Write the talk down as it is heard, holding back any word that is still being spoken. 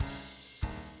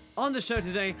On the show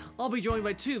today, I'll be joined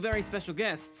by two very special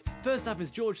guests. First up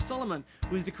is George Solomon,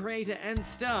 who is the creator and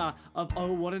star of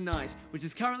Oh What a Night, which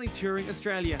is currently touring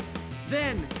Australia.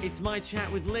 Then, it's my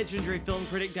chat with legendary film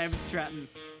critic David Stratton.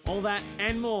 All that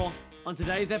and more on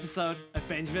today's episode of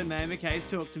Benjamin Mayo Mackay's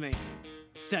Talk to Me.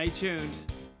 Stay tuned.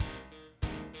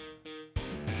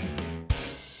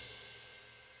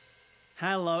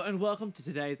 Hello and welcome to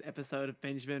today's episode of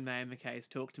Benjamin Mayo Mackay's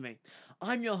Talk to Me.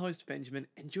 I'm your host Benjamin,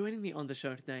 and joining me on the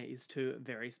show today is two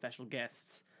very special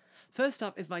guests. First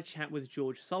up is my chat with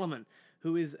George Solomon,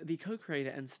 who is the co-creator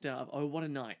and star of Oh What a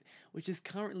Night, which is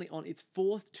currently on its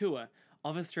fourth tour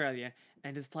of Australia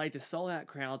and has played to sold-out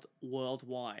crowds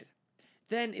worldwide.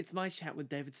 Then it's my chat with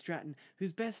David Stratton,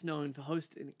 who's best known for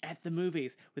hosting At the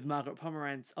Movies with Margaret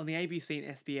Pomerantz on the ABC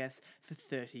and SBS for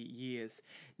 30 years.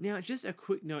 Now, just a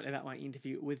quick note about my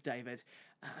interview with David.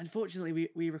 Unfortunately,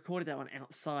 we recorded that one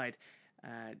outside.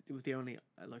 It was the only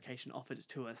location offered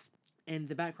to us. And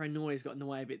the background noise got in the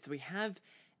way a bit, so we have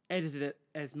edited it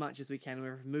as much as we can.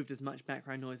 We've removed as much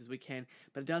background noise as we can,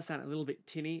 but it does sound a little bit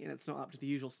tinny, and it's not up to the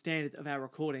usual standards of our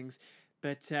recordings.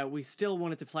 But we still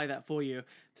wanted to play that for you,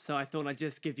 so I thought I'd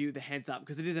just give you the heads up,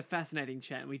 because it is a fascinating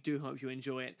chat, and we do hope you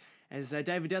enjoy it, as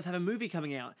David does have a movie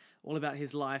coming out, all about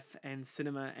his life and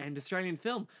cinema and Australian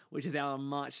film, which is out on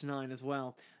March 9 as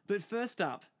well. But first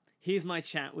up, here's my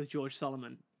chat with George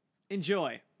Solomon.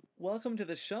 Enjoy! Welcome to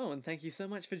the show, and thank you so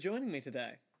much for joining me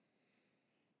today.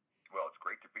 Well, it's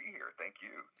great to be here. Thank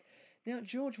you. Now,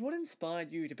 George, what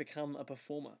inspired you to become a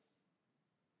performer?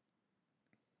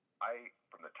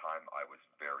 From the time I was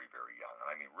very, very young, and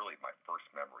I mean really my first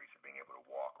memories of being able to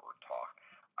walk or talk,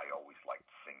 I always liked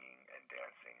singing and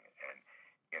dancing. And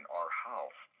in our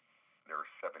house, there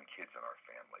are 7 kids in our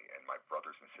family, and my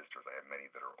brothers and sisters, I have many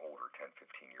that are older, 10,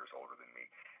 15 years older than me.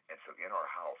 And so in our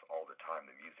house, all the time,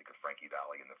 the music of Frankie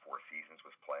Valli and the Four Seasons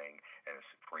was playing, and the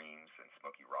Supremes and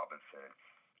Smokey Robinson.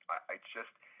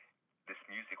 This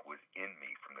music was in me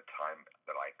from the time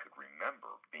that I could remember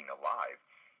being alive.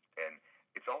 And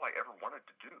it's all I ever wanted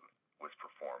to do was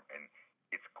perform. And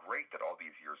it's great that all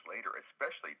these years later,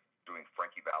 especially doing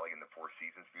Frankie Valli and the Four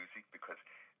Seasons music, because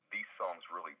these songs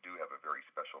really do have a very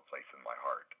special place in my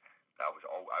heart. I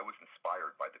was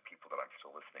inspired by the people that I'm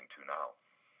still listening to now.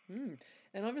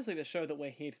 And obviously the show that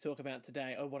we're here to talk about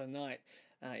today, Oh What a Night,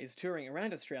 is touring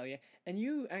around Australia, and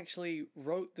you actually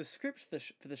wrote the script for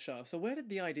the show. So where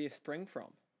did the idea spring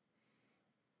from?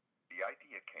 The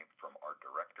idea came from our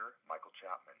director, Michael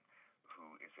Chapman,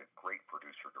 who is a great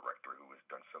producer-director who has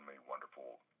done so many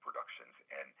wonderful productions.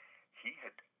 And he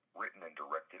had written and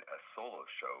directed a solo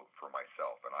show for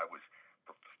myself, and I was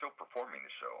still performing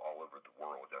the show all over the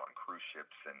world and on cruise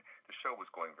ships, and the show was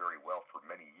going very well for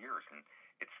many years, and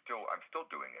I'm still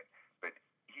doing it. But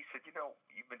he said,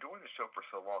 you've been doing the show for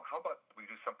so long, how about we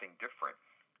do something different?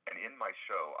 And in my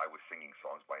show, I was singing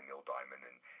songs by Neil Diamond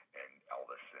and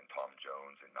Elvis and Tom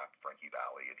Jones and not Frankie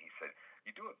Valli. And he said,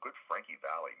 you do a good Frankie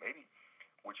Valli. Maybe,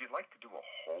 would you like to do a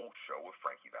whole show of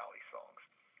Frankie Valli songs?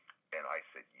 And I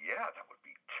said, yeah, that would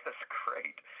be just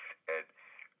great. And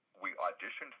we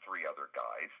auditioned 3 other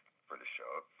guys for the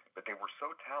show, but they were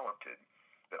so talented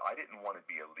that I didn't want to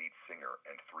be a lead singer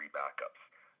and 3 backups.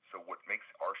 So what makes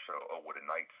our show, Oh What a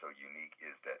Night, so unique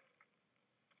is that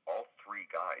all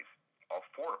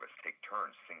 4 of us take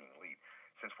turns singing lead.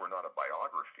 Since we're not a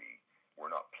biography,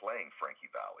 we're not playing Frankie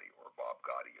Valli or Bob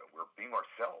Gaudio. We're being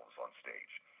ourselves on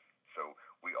stage. So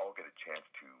we all get a chance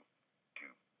to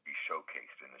be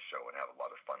showcased in the show and have a lot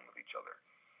of fun with each other.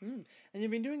 And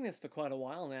you've been doing this for quite a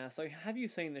while now, so have you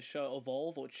seen the show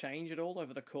evolve or change at all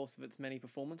over the course of its many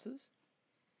performances?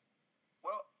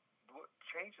 Well, what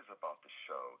changes about the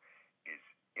show is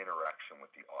interaction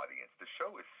with the audience. The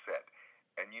show is set,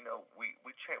 and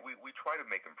we try to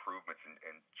make improvements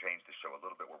and change the show a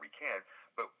little bit where we can,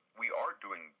 but we are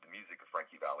doing the music of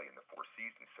Frankie Valli and the Four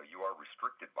Seasons, so you are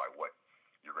restricted by what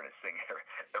you're going to sing.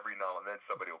 Every now and then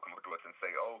somebody will come up to us and say,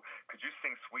 oh, could you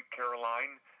sing Sweet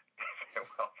Caroline?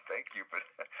 Well, thank you, but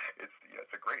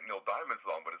it's a great Neil Diamond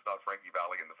song, but it's not Frankie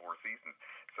Valli and the Four Seasons.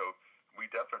 So we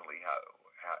definitely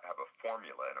have a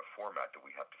formula and a format that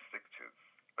we have to stick to.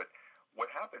 But what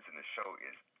happens in the show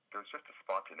is there's just a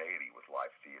spontaneity with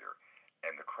live theater,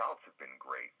 and the crowds have been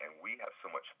great, and we have so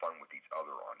much fun with each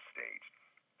other on stage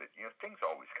that things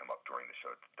always come up during the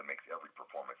show that makes every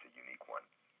performance a unique one.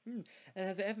 And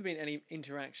has there ever been any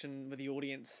interaction with the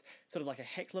audience, sort of like a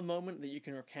heckler moment that you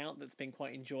can recount that's been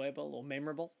quite enjoyable or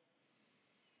memorable?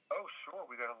 Oh, sure.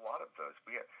 We got a lot of those.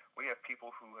 We have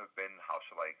people who have been, how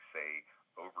shall I say,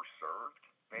 overserved,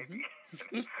 maybe,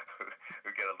 who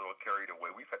get a little carried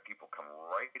away. We've had people come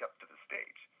right up to the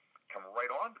stage, come right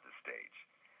onto the stage,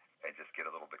 and just get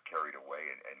a little bit carried carried away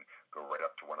and go right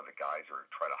up to one of the guys or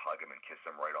try to hug him and kiss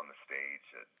him right on the stage.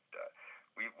 And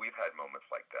we've had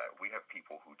moments like that. We have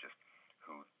people who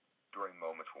during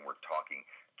moments when we're talking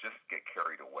just get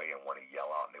carried away and want to yell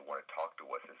out and they want to talk to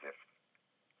us as if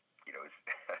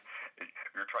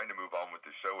you're trying to move on with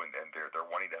the show and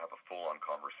they're wanting to have a full on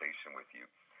conversation with you.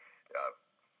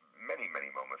 Many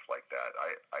moments like that.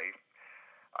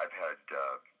 I've had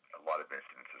a lot of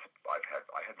incidences.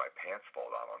 I had my pants fall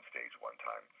down on stage one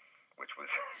time, which was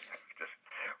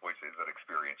which is an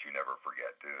experience you never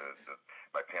forget.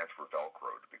 My pants were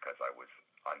Velcroed because I was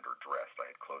underdressed.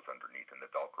 I had clothes underneath, and the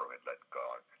Velcro had let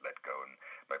go, and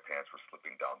my pants were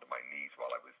slipping down to my knees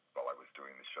while I was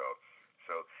doing the show.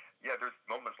 So yeah, there's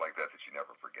moments like that you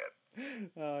never forget.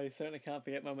 Oh, you certainly can't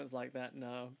forget moments like that.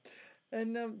 No.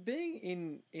 And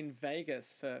being in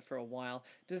Vegas for a while,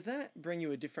 does that bring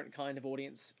you a different kind of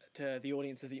audience to the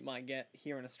audiences that you might get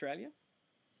here in Australia?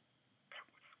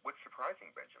 What's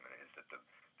surprising, Benjamin, is that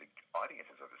the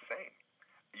audiences are the same.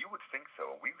 You would think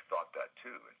so, and we thought that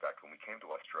too. In fact, when we came to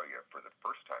Australia for the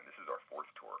first time, this is our fourth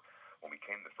tour, when we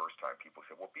came the first time, people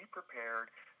said, well, be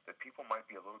prepared that people might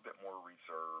be a little bit more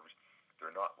reserved.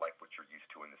 They're not like what you're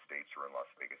used to in the States or in Las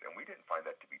Vegas. And we didn't find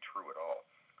that to be true at all.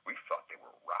 We thought they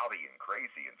were rowdy and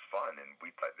crazy and fun, and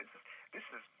we thought this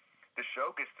is the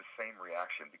show gets the same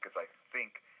reaction because I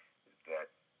think that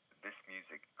this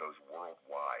music goes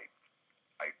worldwide.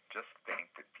 I just think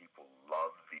that people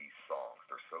love these songs.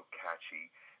 They're so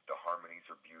catchy. The harmonies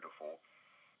are beautiful.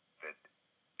 That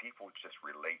people just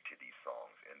relate to these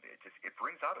songs, and it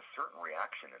brings out a certain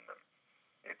reaction in them.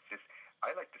 It's just,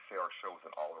 I like to say our show is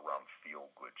an all-around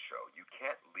feel-good show. You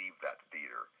can't leave that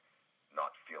theater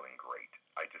not feeling great.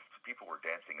 People were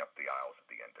dancing up the aisles at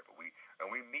the end of it.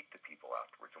 We meet the people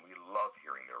afterwards, and we love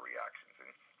hearing their reactions,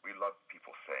 and we love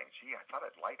people saying, gee, I thought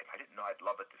I'd like it. I didn't know I'd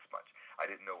love it this much. I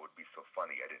didn't know it would be so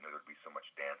funny. I didn't know there'd be so much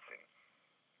dancing.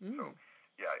 So,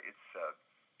 yeah, it's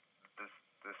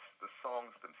the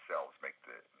songs themselves make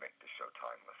the show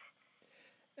timeless.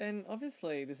 And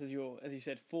obviously, this is your, as you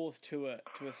said, fourth tour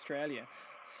to Australia.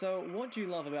 So, what do you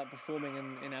love about performing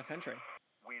in our country?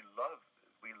 We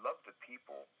love the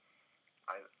people.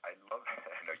 I love.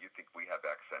 I know you think we have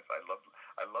accents. I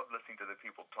love listening to the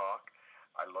people talk.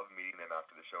 I love meeting them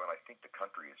after the show, and I think the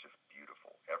country is just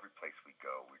beautiful. Every place we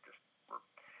go, we just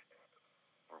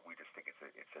think it's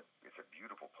a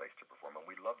beautiful place to perform, and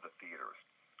we love the theaters.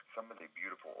 Some of the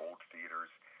beautiful old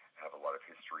theaters have a lot of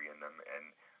history in them,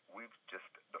 and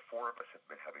the four of us have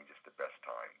been having just the best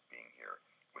time being here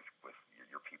with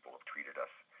your people have treated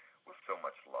us with so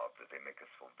much love that they make us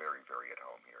feel very, very at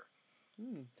home here.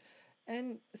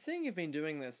 And seeing you've been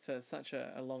doing this for such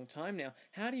a long time now,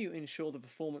 how do you ensure the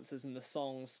performances and the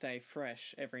songs stay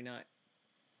fresh every night?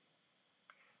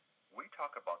 We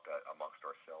talk about that amongst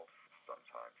ourselves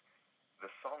sometimes.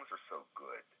 The songs are so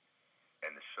good,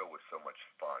 and the show is so much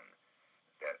fun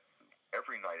that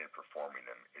every night in performing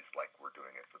them is like we're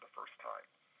doing it for the first time.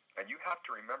 And you have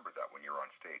to remember that when you're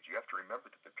on stage. You have to remember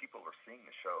that the people are seeing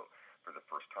the show for the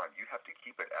first time. You have to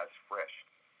keep it as fresh.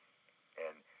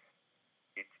 And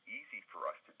it's easy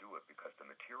for us to do it because the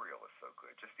material is so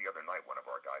good. Just the other night, one of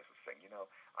our guys was saying,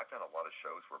 I've done a lot of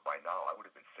shows where by now I would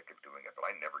have been sick of doing it, but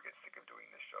I never get sick of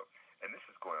doing this show. And this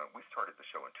is going on. We started the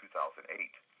show in 2008.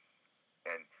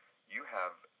 And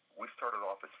we started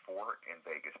off as 4 in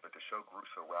Vegas, but the show grew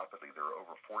so rapidly, there are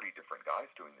over 40 different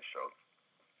guys doing the show.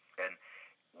 And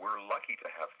we're lucky to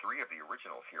have 3 of the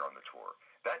originals here on the tour.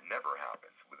 That never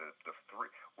happens. With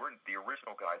the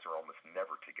original guys are almost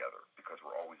never together because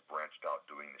we're always branched out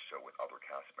doing the show with other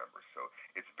cast members. So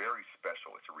it's very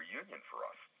special. It's a reunion for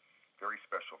us. Very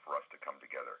special for us to come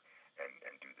together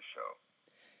and do the show.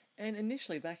 And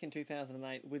initially, back in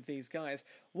 2008, with these guys,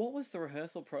 what was the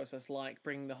rehearsal process like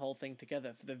bringing the whole thing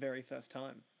together for the very first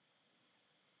time?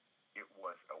 It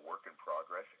was a work in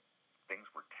progress. Things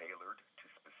were tailored to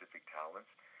specific talents.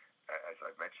 As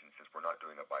I mentioned, since we're not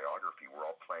doing a biography, we're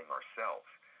all playing ourselves.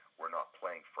 We're not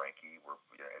playing Frankie.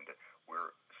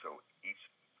 So each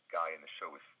guy in the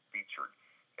show is featured.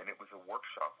 And it was a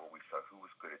workshop where we saw who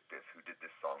was good at this, who did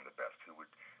this song the best, who would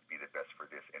be the best for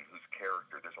this, and whose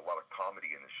character. There's a lot of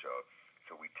comedy in the show,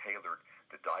 so we tailored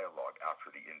the dialogue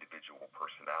after the individual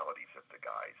personalities of the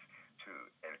guys, too.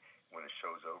 And when the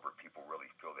show's over, people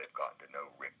really feel they've gotten to know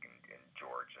Rick and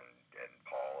George and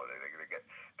Paul.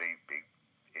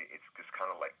 It's just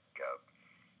kind of like,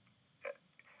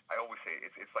 I always say,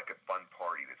 it's like a fun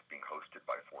party that's being hosted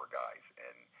by 4 guys,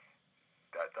 and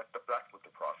that's what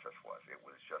the process was. It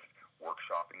was just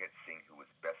workshopping it, seeing who was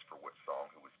best for which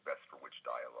song, who was best for which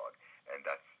dialogue, and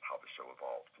that's how the show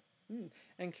evolved.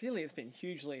 And clearly it's been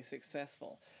hugely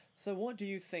successful. So, what do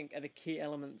you think are the key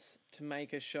elements to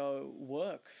make a show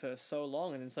work for so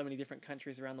long and in so many different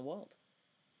countries around the world?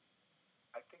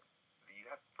 I think you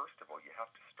have, first of all, you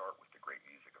have to start with the great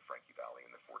music of Frankie Valli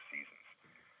and the Four Seasons.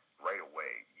 Right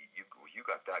away, you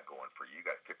got that going for you. You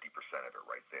got 50% of it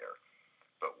right there.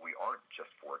 But we aren't just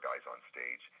four guys on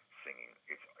stage singing.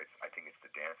 It's I think it's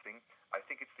the dancing. I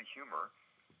think it's the humor,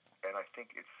 and I think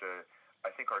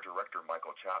our director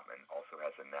Michael Chapman also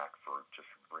has a knack for just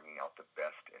bringing out the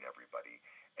best in everybody,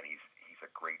 and he's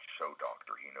a great show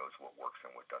doctor. He knows what works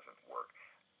and what doesn't work.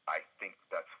 I think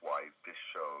that's why this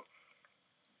show,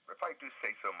 if I do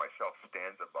say so myself,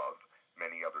 stands above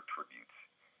many other tributes,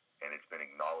 and it's been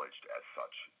acknowledged as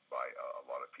such by a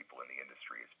lot of people in the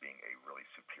industry as being a really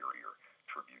superior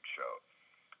tribute show.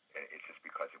 And it's just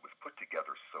because it was put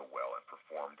together so well and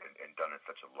performed and done in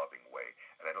such a loving way,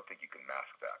 and I don't think you can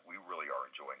mask that. We really are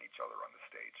enjoying each other on the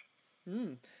stage.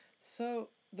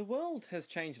 So, the world has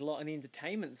changed a lot, and the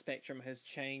entertainment spectrum has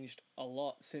changed a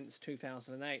lot since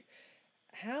 2008.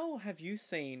 How have you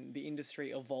seen the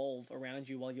industry evolve around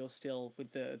you while you're still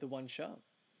with the one show?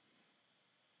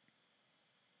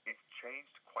 It's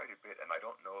changed quite a bit, and I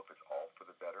don't know if it's all for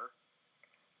the better.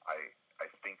 I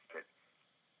think that,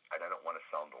 and I don't want to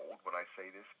sound old when I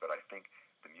say this, but I think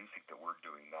the music that we're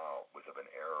doing now was of an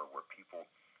era where people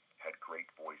had great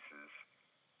voices,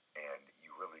 and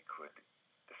you really could.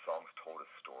 The songs told a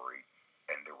story,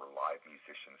 and there were live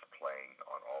musicians playing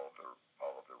on all of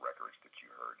the records that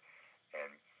you heard.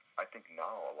 And I think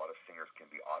now a lot of singers can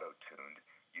be auto-tuned.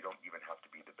 You don't even have to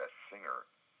be the best singer.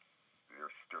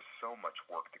 There's so much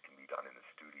work that can be done in the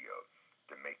studio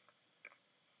to make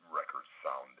records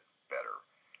sound better.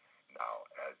 Now,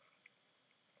 as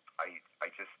I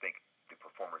just think the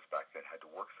performers back then had to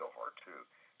work so hard too.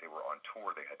 They were on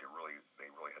tour. They really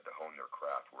had to hone their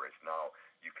craft. Whereas now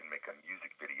you can make a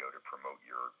music video to promote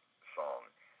your song,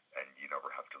 and you never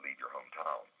have to leave your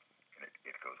hometown, and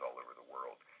it goes all over the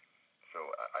world. So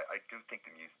I do think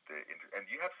and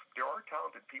there are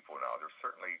talented people now. There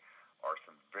certainly are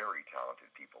some very talented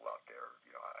people out there.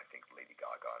 You know, I think Lady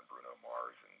Gaga and Bruno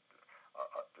Mars, and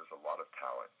there's a lot of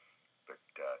talent. But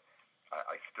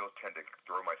I still tend to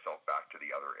throw myself back to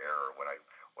the other era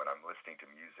when I'm listening to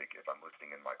music. If I'm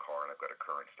listening in my car and I've got a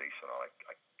current station on,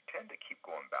 I tend to keep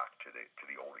going back to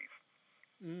the oldies.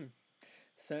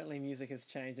 Certainly, music has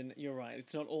changed, and you're right.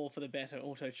 It's not all for the better.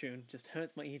 Auto-tune just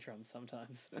hurts my eardrums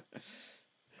sometimes.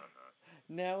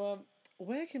 Now,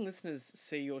 where can listeners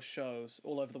see your shows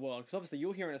all over the world? Because obviously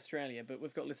you're here in Australia, but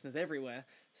we've got listeners everywhere.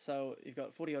 So you've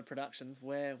got 40-odd productions.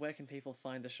 Where can people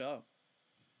find the show?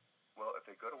 Well, if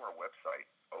they go to our website,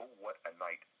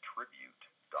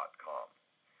 ohwhatanighttribute.com,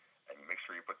 and you make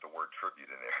sure you put the word tribute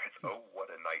in there. It's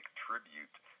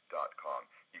ohwhatanighttribute.com.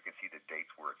 You can see the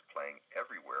dates where it's playing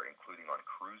everywhere, including on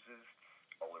cruises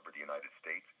all over the United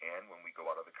States, and when we go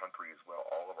out of the country as well,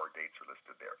 all of our dates are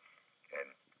listed there.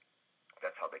 And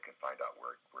that's how they can find out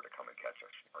where to come and catch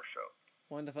our show.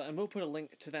 Wonderful. And we'll put a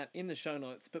link to that in the show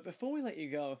notes. But before we let you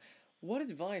go, what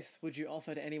advice would you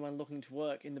offer to anyone looking to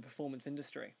work in the performance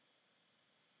industry?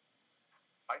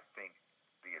 I think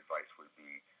the advice would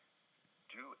be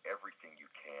do everything you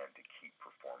can to keep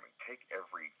performing. Take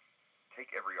every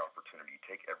opportunity,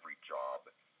 take every job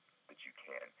that you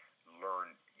can.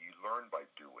 You learn by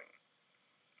doing.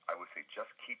 I would say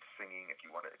just keep singing if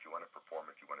you want to perform,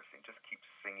 if you want to sing, just keep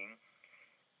singing.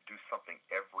 Do something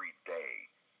every day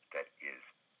that is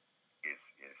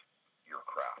your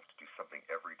craft. Do something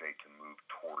every day to move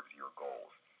towards your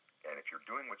goals. And if you're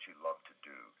doing what you love to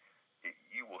do,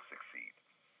 you will succeed.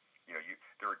 You know,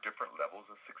 there are different levels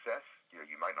of success. You know,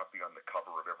 you might not be on the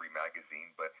cover of every magazine,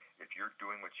 but if you're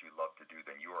doing what you love to do,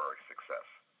 then you are a success.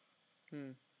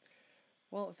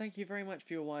 Well, thank you very much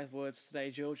for your wise words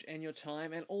today, George, and your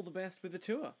time, and all the best with the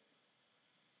tour.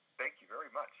 Thank you very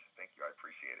much. Thank you. I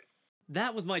appreciate it.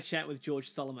 That was my chat with George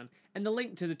Solomon, and the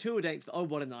link to the tour dates for Oh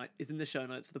What a Night is in the show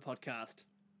notes for the podcast.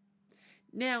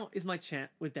 Now is my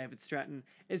chat with David Stratton.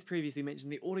 As previously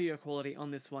mentioned, the audio quality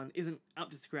on this one isn't up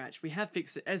to scratch. We have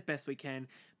fixed it as best we can,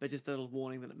 but just a little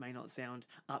warning that it may not sound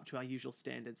up to our usual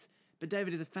standards. But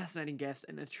David is a fascinating guest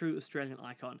and a true Australian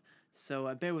icon,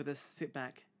 so bear with us, sit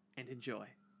back, and enjoy.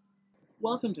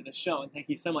 Welcome to the show, and thank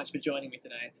you so much for joining me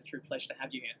today. It's a true pleasure to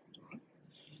have you here.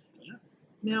 Pleasure.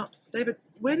 Now, David,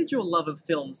 where did your love of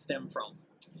film stem from?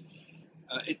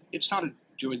 It started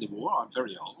during the war. I'm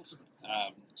very old,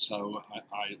 so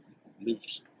I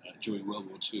lived during World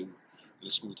War II in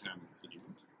a small town in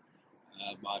England.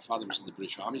 My father was in the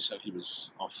British Army, so he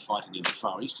was off fighting in the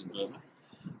Far East in Burma.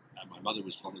 My mother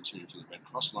was volunteering for the Red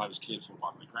Cross, and I was cared for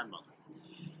by my grandmother.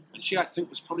 And she, I think,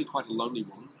 was probably quite a lonely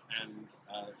woman, and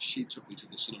she took me to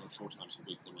the cinema 4 times a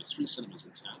week. There were 3 cinemas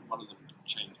in town. One of them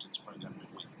changed its program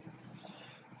midweek.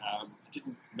 It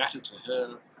didn't matter to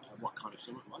her what kind of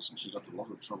film it was, and she got a lot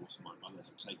of trouble from my mother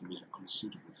for taking me to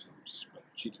unsuitable films, but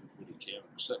she didn't really care,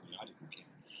 and certainly I didn't care.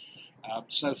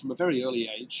 So from a very early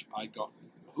age, I got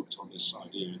hooked on this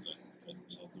idea that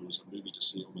there was a movie to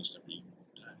see almost every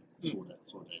day,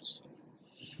 4 days.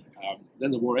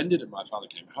 Then the war ended, and my father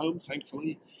came home,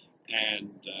 thankfully,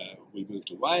 and we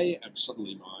moved away, and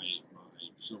suddenly my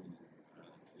film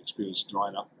experience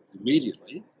dried up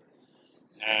immediately,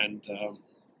 and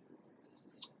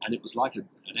it was like an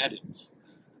addict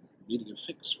needing a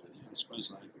fix, really. I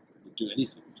suppose I would do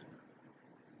anything to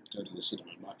go to the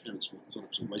cinema. My parents thought it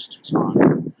was a waste of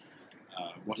time.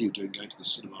 What are you doing going to the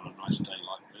cinema on a nice day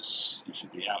like this? You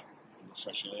should be out in the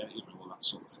fresh air, all that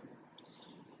sort of thing.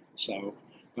 So,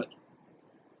 but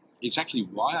exactly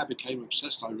why I became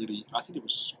obsessed, I think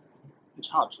it's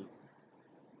hard to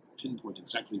pinpoint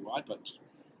exactly why, but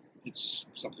it's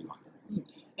something like that.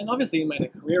 And obviously you made a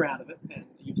career out of it, and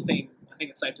you've seen, I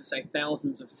think it's safe to say,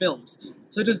 thousands of films.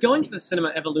 So does going to the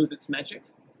cinema ever lose its magic?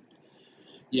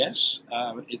 Yes,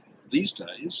 these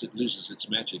days it loses its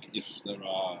magic if there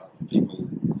are people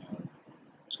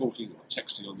talking or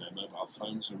texting on their mobile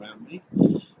phones around me.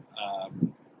 I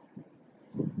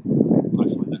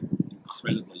find that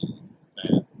incredibly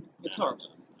bad. It's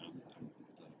horrible. And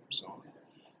so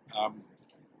on.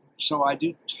 So I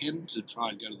do tend to try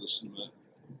and go to the cinema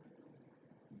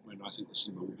when I think the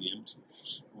cinema will be empty,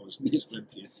 or as near as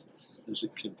empty as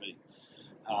it can be.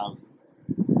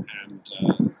 And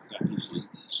that usually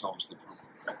solves the problem.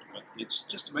 But it's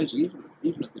just amazing,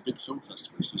 even at the big film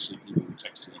festivals, you see people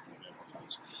texting on their mobile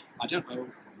phones. I don't know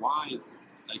why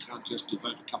they can't just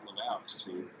devote a couple of hours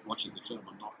to watching the film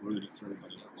and not ruin it for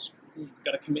everybody else. You've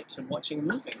got to commit to watching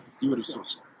movies. You would have thought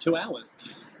so. 2 hours.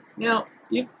 Now,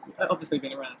 you've obviously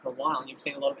been around for a while, and you've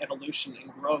seen a lot of evolution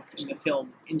and growth in the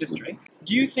film industry.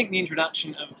 Do you think the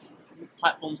introduction of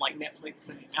platforms like Netflix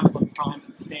and Amazon Prime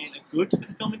and Stan are good for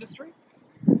the film industry?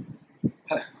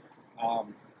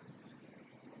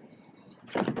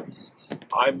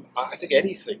 I think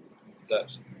anything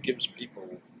that gives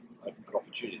people an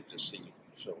opportunity to see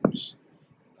films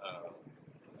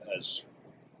as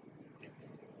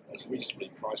reasonably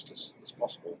priced as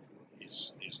possible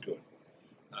is good.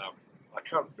 I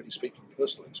can't really speak from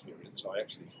personal experience. I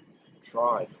actually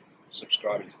tried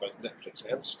subscribing to both Netflix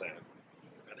and Stan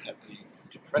and had the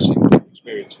depressing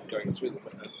experience of going through them,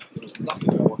 and there was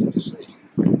nothing I wanted to see.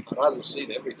 I'd either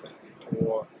seen everything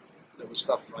or there was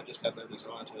stuff that I just had no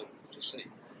desire to see.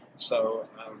 So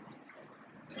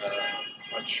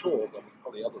I'm sure there are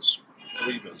probably other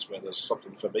streamers where there's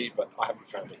something for me, but I haven't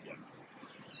found it yet.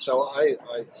 So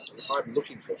if I'm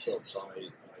looking for films, I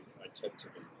tend to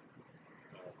be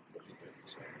looking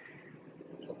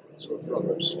at sort of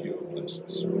rather obscure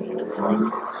places where you can find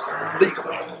films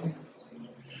legally.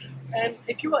 And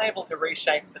if you were able to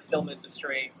reshape the film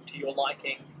industry to your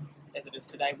liking as it is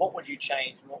today, what would you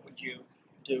change and what would you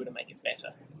do to make it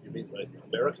better? You mean the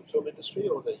American film industry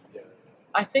or the...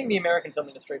 I think the American film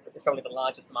industry is probably the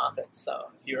largest market,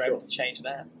 so if you were able to change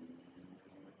that.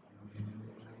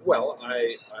 Well,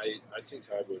 I think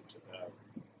I would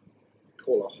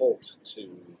call a halt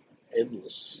to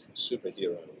endless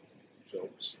superhero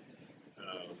films,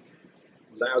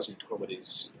 lousy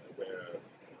comedies where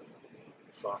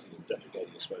farting and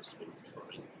defecating is supposed to be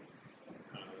funny.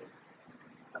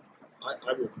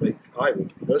 I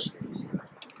would personally,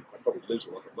 I'd probably lose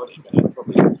a lot of money, but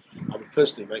I would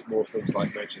personally make more films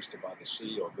like Manchester by the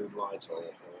Sea or Moonlight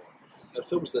or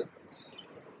films that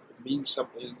mean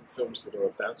something, films that are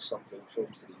about something,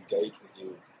 films that engage with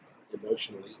you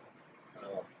emotionally.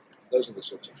 Those are the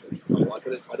sorts of films that I like.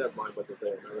 I don't mind whether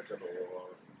they're American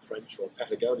or French or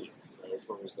Patagonian, as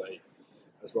long as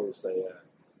they are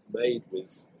made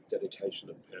with dedication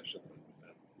and passion.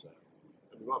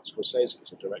 And Martin Scorsese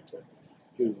is a director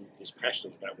who is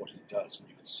passionate about what he does, and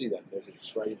you can see that in every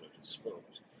frame of his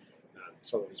films. And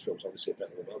some of his films obviously are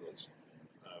better than others,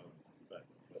 but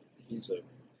he's a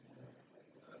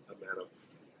man of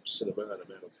cinema and a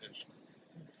man of passion.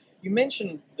 You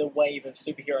mentioned the wave of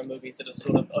superhero movies that has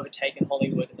sort of overtaken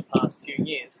Hollywood in the past few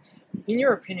years. In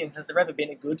your opinion, has there ever been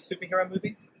a good superhero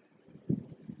movie?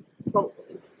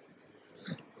 Probably.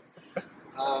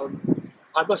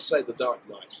 I must say The Dark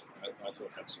Knight, I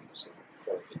thought had some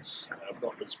qualities,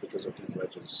 not least because of Heath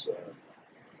Ledger's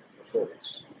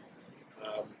performance.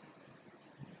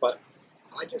 But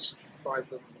I just find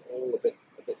them all a bit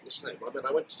the same. I mean,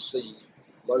 I went to see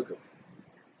Logan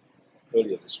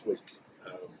earlier this week,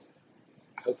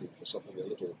 hoping for something a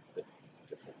little bit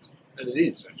different. And it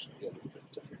is actually a little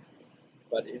bit different.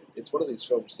 but it's one of these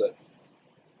films that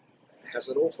has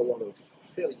an awful lot of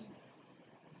fairly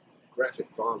graphic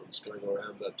violence going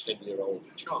around a 10-year-old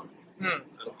child. And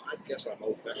I guess I'm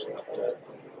old-fashioned enough to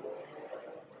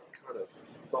kind of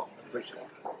not appreciate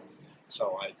that.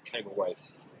 So I came away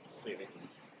feeling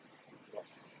not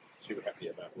too happy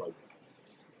about Logan.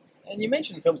 And you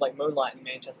mentioned films like Moonlight and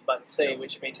Manchester by the Sea,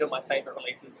 which have been two of my favourite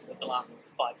releases of the last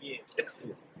 5 years.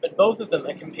 But both of them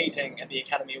are competing at the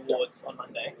Academy Awards on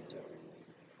Monday.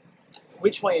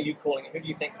 Which way are you calling it? Who do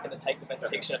you think is going to take the Best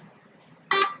Picture?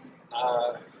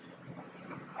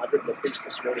 I've written a piece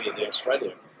this morning in The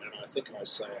Australian, and I think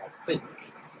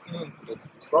it'll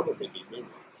probably be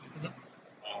Moonlight.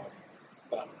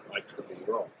 But I could be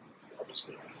wrong.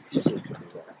 Obviously, I easily could be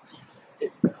wrong.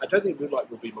 I don't think Moonlight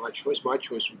would be my choice. My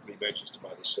choice would be Manchester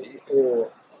by the Sea,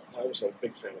 or I'm also a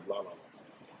big fan of La La Land.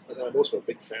 But I'm also a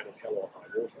big fan of Hell or High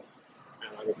Water,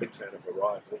 and I'm a big fan of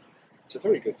Arrival. It's a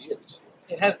very good year this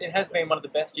year. It has been one of the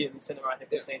best years in cinema I think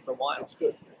we've seen for a while. It's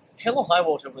good. Hell or High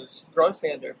Water was grossly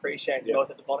underappreciated both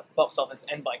at the box office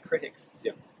and by critics.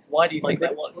 Yeah. Why do you think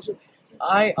that was?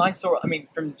 I saw,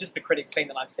 from just the critic scene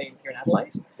that I've seen here in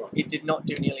Adelaide, it did not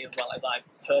do nearly as well as I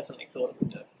personally thought it would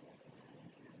do.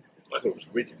 I thought it was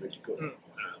really, really good. And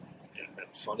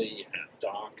funny and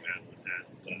dark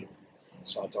and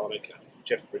sardonic, and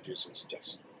Jeff Bridges is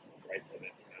just great in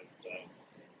it.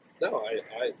 And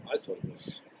I thought it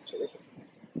was terrific.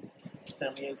 It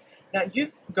certainly is. Now,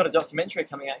 you've got a documentary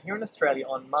coming out here in Australia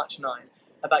on March 9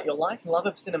 about your life and love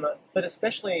of cinema, but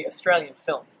especially Australian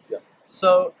film. Yeah.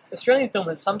 So, Australian film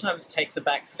has sometimes takes a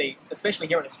back seat, especially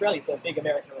here in Australia, for big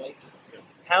American releases. Yeah.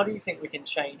 How do you think we can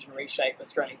change and reshape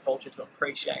Australian culture to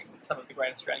appreciate some of the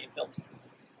great Australian films?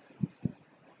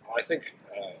 I think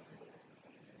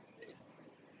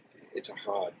it's a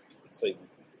hard thing,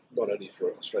 not only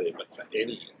for Australia, but for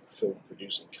any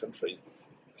film-producing country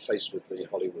faced with the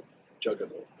Hollywood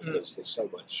juggernaut, because there's so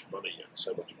much money and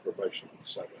so much promotion and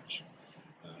so much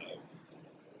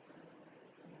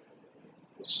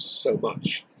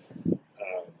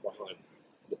behind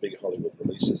the big Hollywood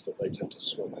releases that they tend to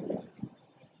swamp everything.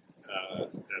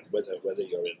 And whether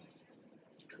you're in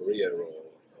Korea or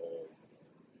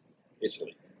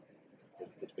Italy,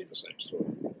 it'd be the same story.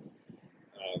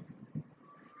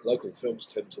 Local films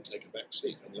tend to take a back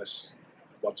seat unless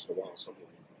once in a while something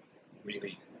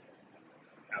really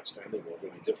outstanding or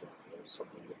really different, or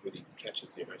something that really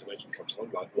catches the imagination comes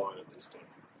along, like Lion has done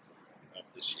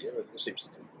this year, and it seems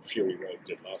to Fury Road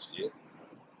did last year.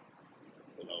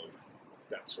 Although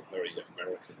that's a very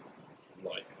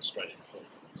American-like Australian film.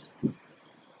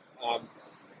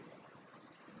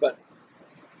 But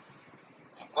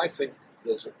I think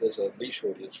there's a niche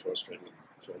audience for Australian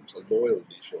films, a loyal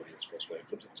niche audience for Australian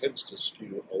films. It tends to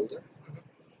skew older.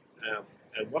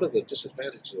 And one of the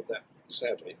disadvantages of that,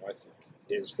 sadly, I think,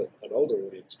 is that an older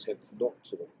audience tends not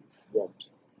to want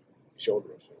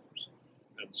genre films.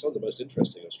 And some of the most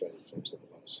interesting Australian films in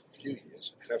the last few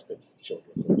years have been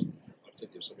genre films. I'm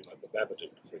thinking of something like The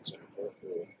Babadook, for example,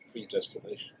 or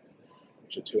Predestination,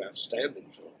 which are two outstanding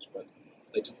films, but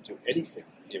they didn't do anything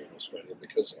here in Australia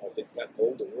because I think that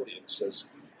older audience says,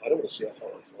 I don't want to see a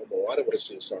horror film, or I don't want to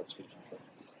see a science fiction film.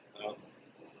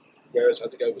 Whereas I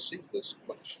think overseas there's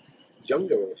much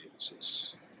younger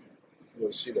audiences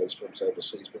will see those films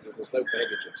overseas because there's no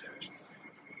baggage attached.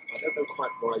 I don't know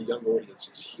quite why young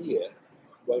audiences here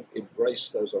won't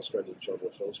embrace those Australian genre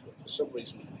films, but for some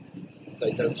reason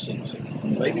they don't seem to.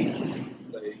 Maybe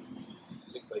they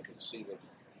think they can see them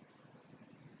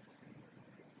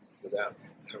without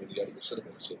having to go to the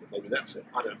cinema to see them. Maybe that's it.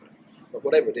 I don't know. But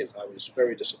whatever it is, I was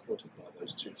very disappointed by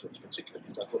those two films, particularly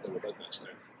because I thought they were both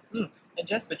outstanding. And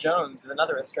Jasper Jones is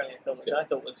another Australian film which I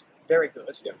thought was very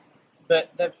good. Yeah.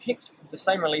 But they've picked the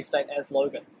same release date as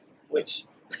Logan, which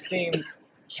seems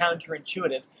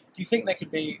counterintuitive. Do you think there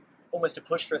could be almost a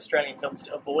push for Australian films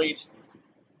to avoid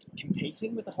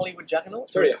competing with the Hollywood juggernaut?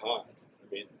 It's very hard.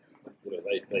 I mean,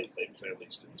 they plan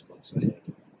these things months ahead,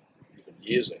 even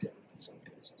years ahead in some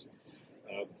cases.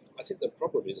 I think the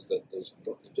problem is that there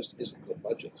just isn't the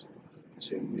budget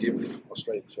to give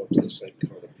Australian films the same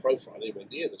kind of profile, anywhere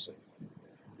near the same kind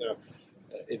of profile.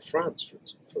 Now, in France,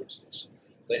 for instance,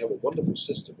 they have a wonderful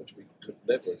system which we could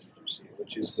never introduce here,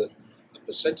 which is that a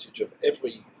percentage of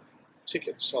every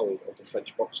ticket sold at the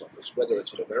French box office, whether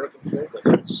it's an American film,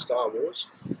 whether it's Star Wars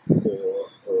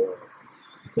or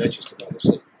Manchester by the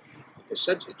Sea, the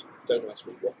percentage, don't ask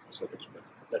me what percentage, but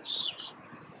let's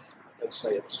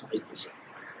say it's 8%,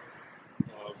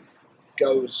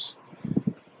 goes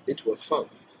into a fund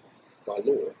by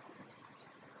law,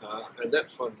 and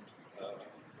that fund,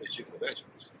 as you can imagine,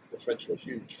 the French are a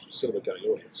huge cinema-going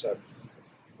audience, so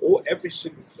every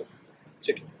single film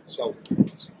ticket sold in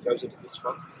France goes into this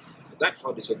fund. And that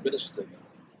fund is administered,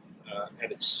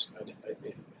 and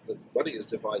the money is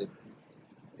divided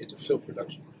into film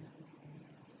production,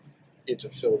 into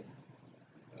film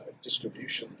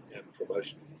distribution and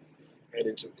promotion, and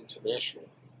into international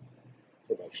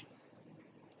promotion,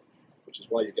 which is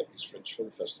why you get these French film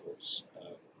festivals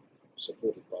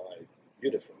supported by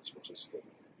Unifrance, which is the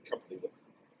company that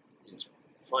is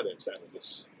financed out of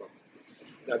this money.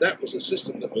 Now, that was a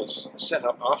system that was set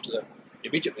up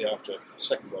immediately after the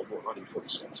Second World War,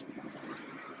 1946.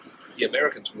 The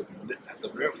Americans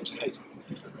hate it,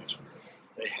 you can imagine.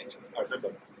 They hate it. I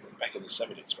remember back in the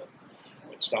 70s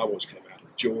when Star Wars came out,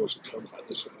 and Jaws and films like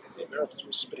this, and the Americans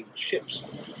were spitting chips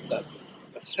that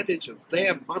a percentage of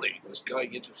their money was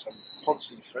going into some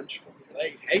Ponzi French film.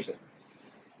 They hate it.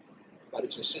 But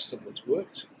it's a system that's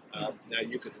worked. Now,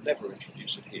 you could never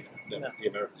introduce it here. No. The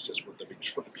Americans just would. There'd be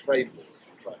a trade war if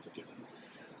you tried to do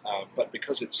it. But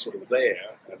because it's sort of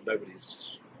there, and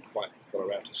nobody's quite got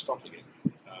around to stopping it.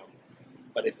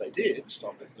 But if they did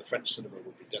stop it, the French cinema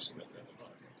would be decimated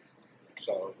overnight.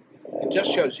 So it just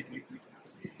shows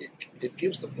it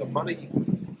gives them the money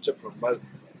to promote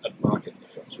and market the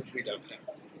films, which we don't have.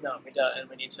 No, we don't, and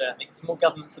we need to. I think some more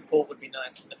government support would be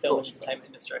nice to the film and entertainment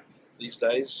industry. These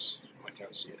days, I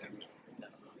can't see it happening. No.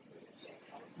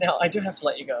 Now, I do have to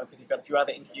let you go because you've got a few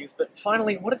other interviews, but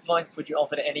finally, what advice would you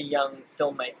offer to any young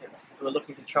filmmakers who are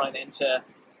looking to try and enter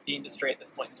the industry at this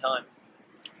point in time?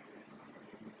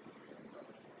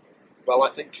 Well, I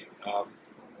think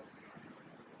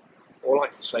all I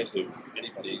can say to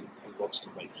anybody who wants to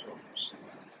make films,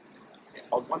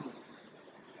 on one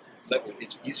level,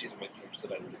 it's easier to make films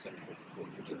today than it's ever been before.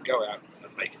 You can go out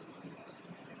and make it.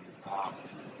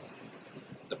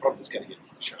 The problem is getting it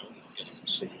shown, getting it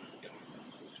seen, and getting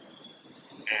it talked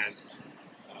about. And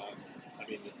I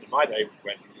mean, in my day,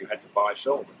 when you had to buy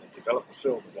film and then develop the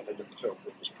film and then edit the film,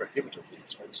 it was prohibitively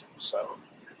expensive. So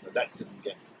that didn't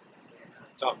get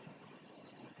done.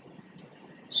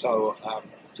 So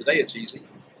today it's easy,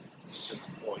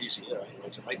 or easier anyway,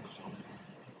 to make the film.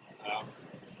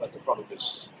 But the problem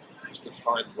is to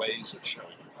find ways of showing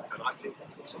it. And I think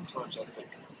sometimes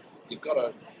you've got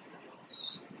to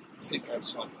think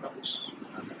outside the box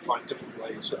and find different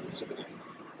ways of exhibiting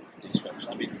these films.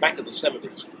 I mean, back in the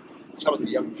 70s, some of the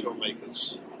young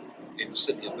filmmakers in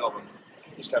Sydney and Melbourne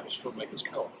established filmmakers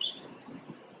co-ops,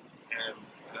 and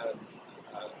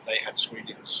they had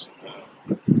screenings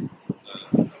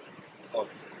of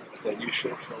their new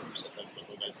short films, and then when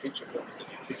they made feature films, they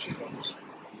made feature films,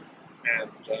 and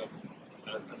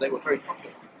they were very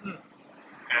popular. And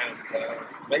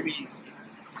maybe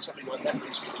something like that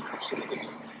needs to be considered again.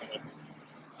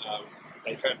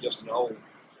 They found just an old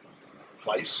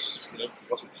place, it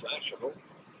wasn't flash at all.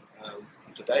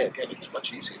 Today, again, it's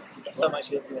much easier. So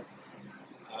much easier.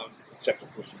 Except,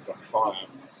 of course, you've got fire.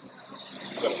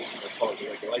 You've got to follow the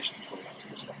regulations for that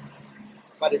sort of stuff.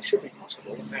 But it should be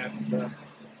possible, and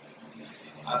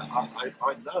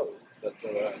I know that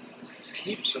there are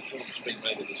heaps of films being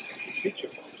made in this country, feature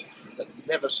films, that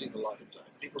never see the light of day.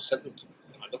 People send them to me,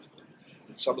 and I look at them,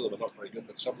 and some of them are not very good,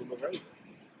 but some of them are very good.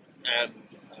 And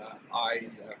I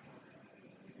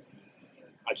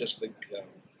just think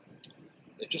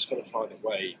they've just got to find a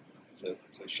way to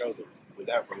show them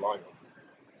without relying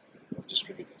on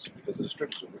distributors, because the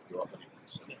distributors will rip you off anyway.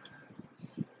 So.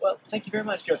 Well, thank you very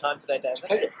much for your time today,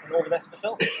 David, and all the best for the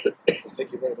film.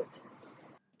 Thank you very much.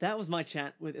 That was my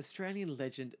chat with Australian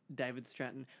legend David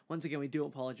Stratton. Once again, we do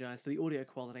apologise for the audio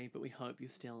quality, but we hope you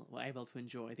still were able to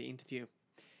enjoy the interview.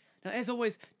 Now, as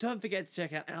always, don't forget to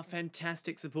check out our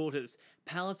fantastic supporters,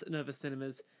 Palace Nova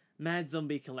Cinemas, Mad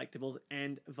Zombie Collectibles,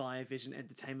 and Via Vision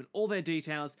Entertainment. All their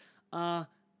details are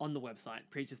on the website,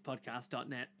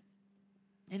 preacherspodcast.net.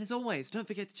 And as always, don't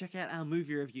forget to check out our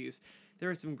movie reviews. There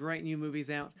are some great new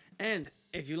movies out, and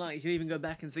if you like, you can even go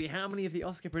back and see how many of the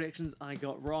Oscar predictions I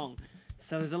got wrong.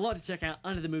 So there's a lot to check out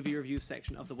under the movie reviews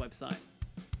section of the website.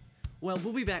 Well,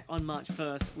 we'll be back on March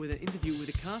 1st with an interview with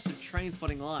the cast of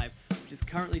Trainspotting Live, which is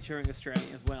currently touring Australia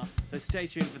as well, so stay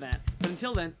tuned for that. But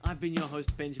until then, I've been your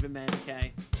host, Benjamin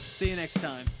Mackay. See you next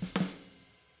time.